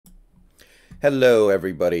Hello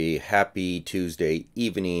everybody, happy Tuesday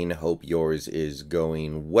evening, hope yours is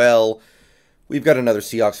going well. We've got another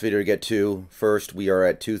Seahawks video to get to. First, we are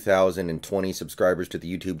at 2,020 subscribers to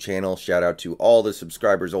the YouTube channel. Shout out to all the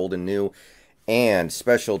subscribers, old and new. And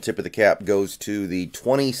special tip of the cap goes to the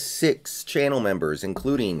 26 channel members,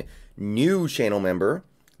 including new channel member,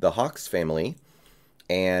 the Hawks family,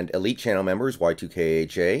 and elite channel members,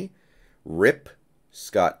 Y2KHA, Rip,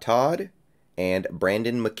 Scott Todd, and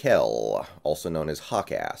Brandon Mikel, also known as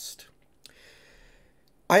HaWKxXAsYLuM.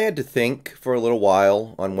 I had to think for a little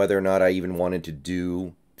while on whether or not I even wanted to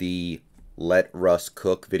do the Let Russ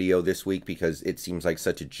Cook video this week because it seems like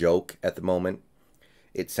such a joke at the moment.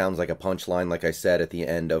 It sounds like a punchline, like I said at the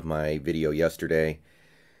end of my video yesterday,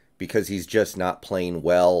 because he's just not playing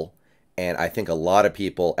well, and I think a lot of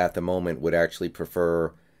people at the moment would actually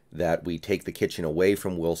prefer that we take the kitchen away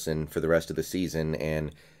from Wilson for the rest of the season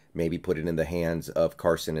and maybe put it in the hands of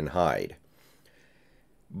Carson and Hyde.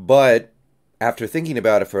 But after thinking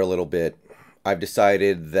about it for a little bit, I've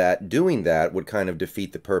decided that doing that would kind of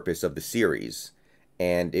defeat the purpose of the series,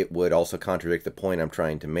 and it would also contradict the point I'm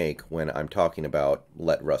trying to make when I'm talking about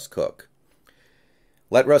Let Russ Cook.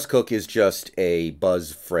 Let Russ Cook is just a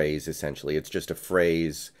buzz phrase, essentially. It's just a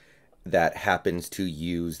phrase that happens to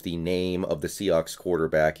use the name of the Seahawks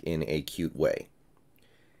quarterback in a cute way.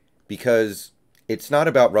 Because it's not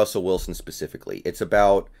about Russell Wilson specifically. It's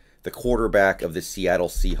about the quarterback of the Seattle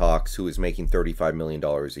Seahawks who is making $35 million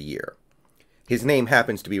a year. His name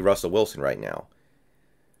happens to be Russell Wilson right now.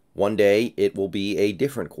 One day, it will be a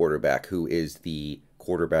different quarterback who is the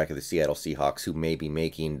quarterback of the Seattle Seahawks who may be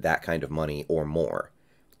making that kind of money or more.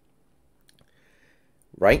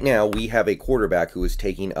 Right now, we have a quarterback who is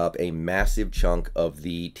taking up a massive chunk of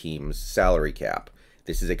the team's salary cap.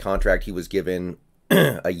 This is a contract he was given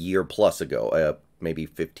a year plus ago, maybe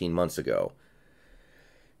 15 months ago.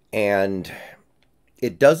 And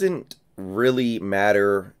it doesn't really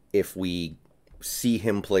matter if we see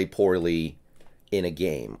him play poorly in a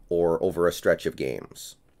game or over a stretch of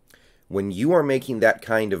games. When you are making that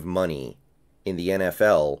kind of money in the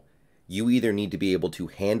NFL, you either need to be able to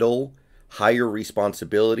handle higher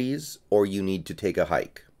responsibilities or you need to take a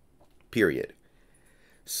hike. Period.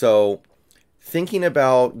 So thinking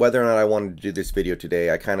about whether or not I wanted to do this video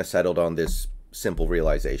today, I kind of settled on this simple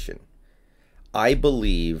realization. I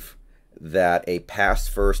believe that a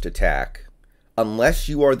pass-first attack, unless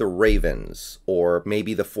you are the Ravens or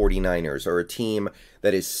maybe the 49ers or a team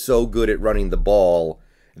that is so good at running the ball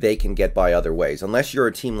they can get by other ways, unless you're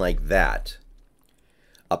a team like that,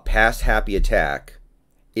 a pass-happy attack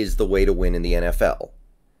is the way to win in the NFL.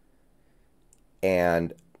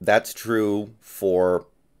 And that's true for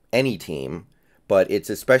any team, but it's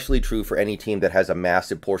especially true for any team that has a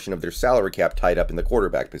massive portion of their salary cap tied up in the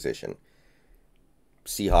quarterback position.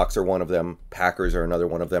 Seahawks are one of them. Packers are another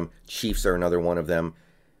one of them. Chiefs are another one of them.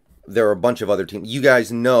 There are a bunch of other teams. You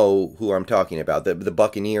guys know who I'm talking about. The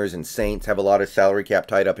Buccaneers and Saints have a lot of salary cap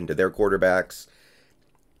tied up into their quarterbacks.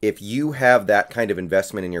 If you have that kind of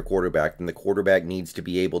investment in your quarterback, then the quarterback needs to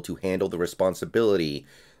be able to handle the responsibility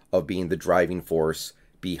of being the driving force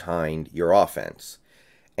behind your offense.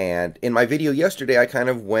 And in my video yesterday, I kind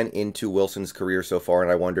of went into Wilson's career so far, and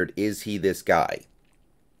I wondered, is he this guy?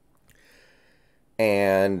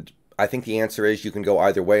 And I think the answer is you can go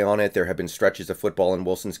either way on it. There have been stretches of football in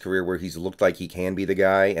Wilson's career where he's looked like he can be the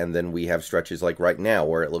guy, and then we have stretches like right now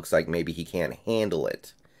where it looks like maybe he can't handle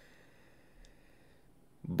it.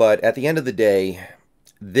 But at the end of the day,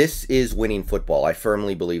 this is winning football. I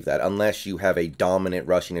firmly believe that, unless you have a dominant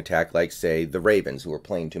rushing attack like, say, the Ravens, who are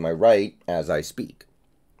playing to my right as I speak.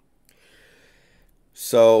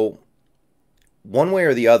 So, one way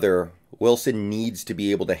or the other, Wilson needs to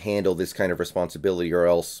be able to handle this kind of responsibility, or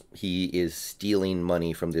else he is stealing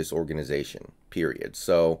money from this organization, period.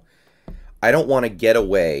 So, I don't want to get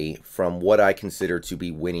away from what I consider to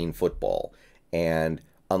be winning football. And,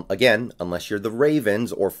 again, unless you're the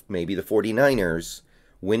Ravens or maybe the 49ers,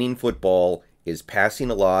 winning football is passing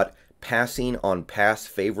a lot, passing on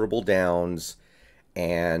pass-favorable downs,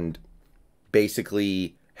 and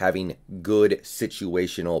basically having good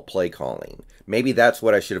situational play calling. Maybe that's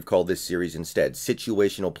what I should have called this series instead.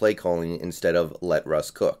 Situational play calling instead of Let Russ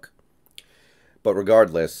Cook. But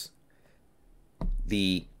regardless,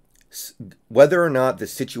 whether or not the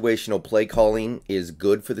situational play calling is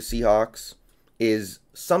good for the Seahawks is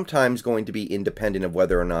sometimes going to be independent of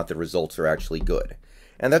whether or not the results are actually good.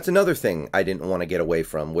 And that's another thing I didn't want to get away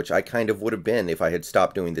from, which I kind of would have been if I had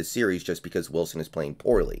stopped doing this series just because Wilson is playing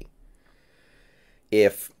poorly.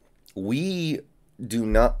 If we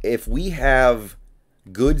have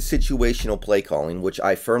good situational play calling, which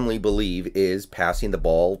I firmly believe is passing the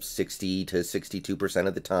ball 60 to 62%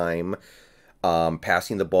 of the time,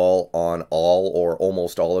 passing the ball on all or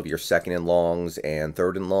almost all of your second and longs and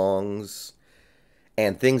third and longs,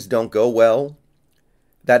 and things don't go well,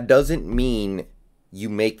 that doesn't mean you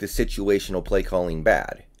make the situational play calling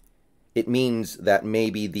bad. It means that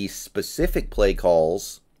maybe the specific play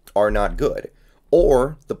calls are not good,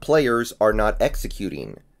 or the players are not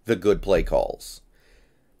executing the good play calls.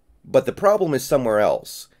 But the problem is somewhere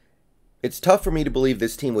else. It's tough for me to believe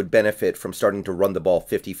this team would benefit from starting to run the ball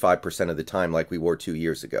 55% of the time like we were 2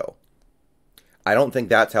 years ago. I don't think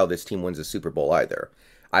that's how this team wins a Super Bowl either.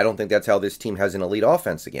 I don't think that's how this team has an elite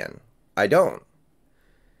offense again. I don't.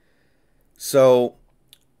 So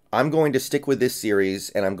I'm going to stick with this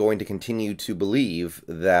series, and I'm going to continue to believe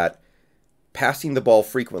that passing the ball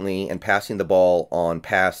frequently and passing the ball on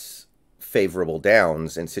pass favorable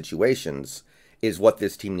downs and situations is what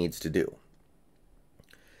this team needs to do.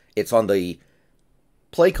 It's on the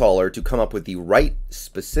play caller to come up with the right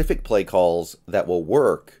specific play calls that will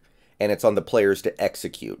work, and it's on the players to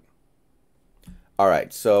execute. All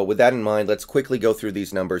right, so with that in mind, let's quickly go through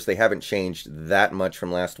these numbers. They haven't changed that much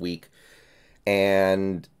from last week,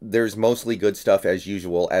 and there's mostly good stuff as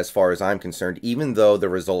usual as far as I'm concerned, even though the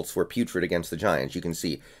results were putrid against the Giants. You can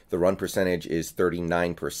see the run percentage is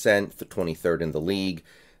 39%, the 23rd in the league.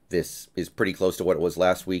 This is pretty close to what it was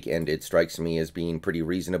last week, and it strikes me as being pretty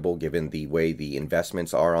reasonable given the way the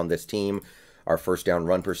investments are on this team. Our first down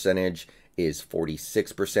run percentage is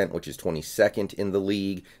 46%, which is 22nd in the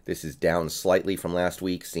league. This is down slightly from last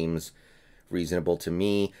week. Seems reasonable to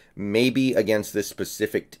me. Maybe against this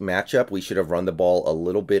specific matchup, we should have run the ball a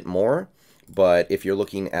little bit more. But if you're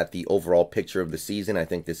looking at the overall picture of the season, I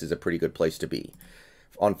think this is a pretty good place to be.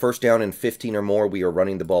 On first down and 15 or more, we are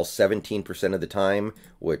running the ball 17% of the time,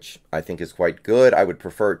 which I think is quite good. I would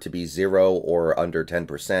prefer it to be 0 or under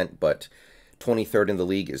 10%, but 23rd in the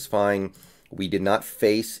league is fine. We did not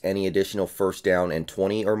face any additional first down and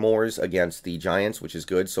 20 or mores against the Giants, which is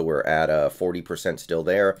good. So we're at 40% still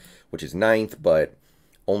there, which is 9th, but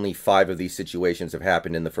only 5 of these situations have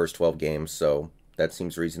happened in the first 12 games, so that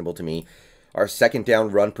seems reasonable to me. Our second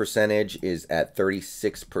down run percentage is at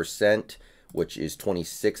 36%, which is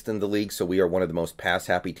 26th in the league, so we are one of the most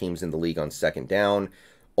pass-happy teams in the league on second down.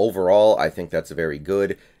 Overall, I think that's very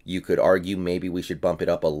good. You could argue maybe we should bump it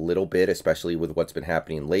up a little bit, especially with what's been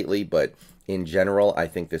happening lately, but in general, I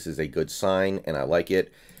think this is a good sign, and I like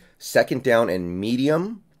it. Second down and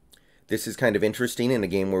medium, this is kind of interesting. In a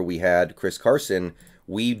game where we had Carson,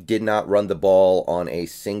 we did not run the ball on a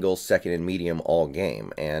single second and medium all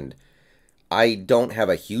game, and I don't have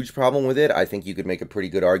a huge problem with it. I think you could make a pretty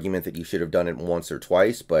good argument that you should have done it once or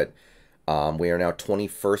twice, but we are now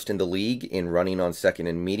 21st in the league in running on second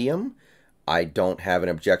and medium. I don't have an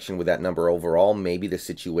objection with that number overall. Maybe the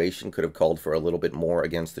situation could have called for a little bit more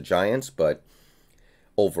against the Giants, but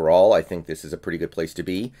overall, I think this is a pretty good place to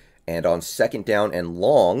be. And on second down and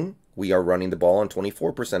long, we are running the ball on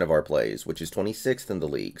 24% of our plays, which is 26th in the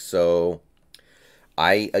league. So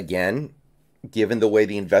again, given the way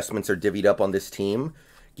the investments are divvied up on this team,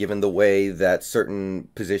 given the way that certain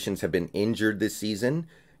positions have been injured this season,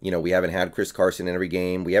 you know, we haven't had Carson in every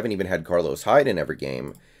game. We haven't even had Carlos Hyde in every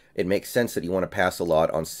game. It makes sense that you want to pass a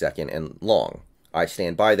lot on second and long. I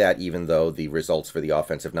stand by that, even though the results for the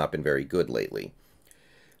offense have not been very good lately.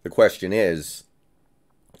 The question is,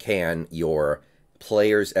 can your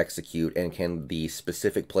players execute, and can the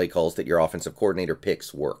specific play calls that your offensive coordinator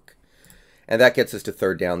picks work? And that gets us to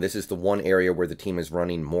third down. This is the one area where the team is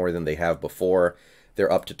running more than they have before.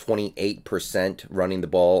 They're up to 28% running the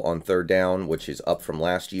ball on third down, which is up from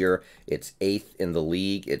last year. It's 8th in the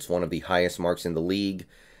league. It's one of the highest marks in the league.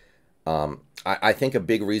 I think a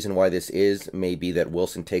big reason why this may be that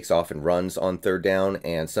Wilson takes off and runs on third down,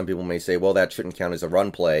 and some people may say, well, that shouldn't count as a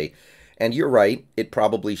run play. And you're right, it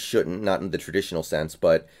probably shouldn't, not in the traditional sense,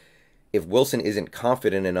 but if Wilson isn't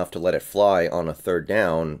confident enough to let it fly on a third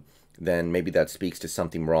down, then maybe that speaks to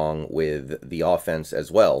something wrong with the offense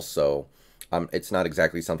as well. So it's not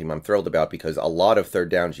exactly something I'm thrilled about, because a lot of third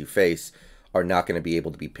downs you face are not going to be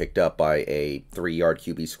able to be picked up by a 3-yard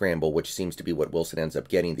QB scramble, which seems to be what Wilson ends up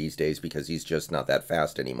getting these days because he's just not that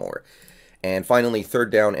fast anymore. And finally,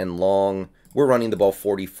 third down and long, we're running the ball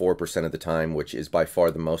 44% of the time, which is by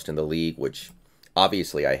far the most in the league, which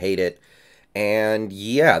obviously I hate it. And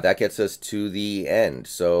yeah, that gets us to the end.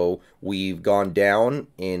 So we've gone down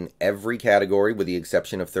in every category with the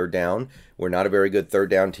exception of third down. We're not a very good third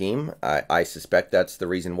down team. I suspect that's the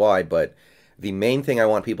reason why, but the main thing I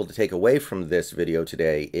want people to take away from this video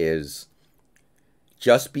today is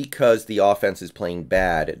Just because the offense is playing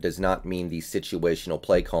bad does not mean the situational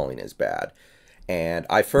play calling is bad. And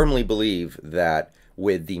I firmly believe that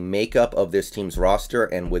with the makeup of this team's roster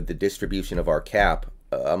and with the distribution of our cap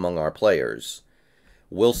among our players,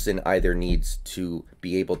 Wilson either needs to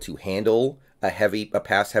be able to handle a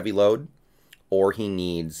pass-heavy load, or he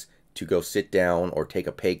needs to go sit down or take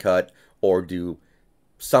a pay cut or do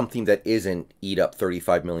something that isn't eat up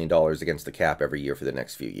 $35 million against the cap every year for the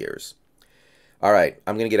next few years. All right,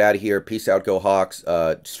 I'm going to get out of here. Peace out, go Hawks.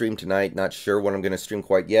 Stream tonight. Not sure when I'm going to stream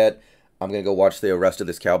quite yet. I'm going to go watch the rest of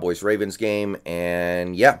this Cowboys-Ravens game.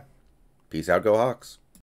 And, yeah, peace out, go Hawks.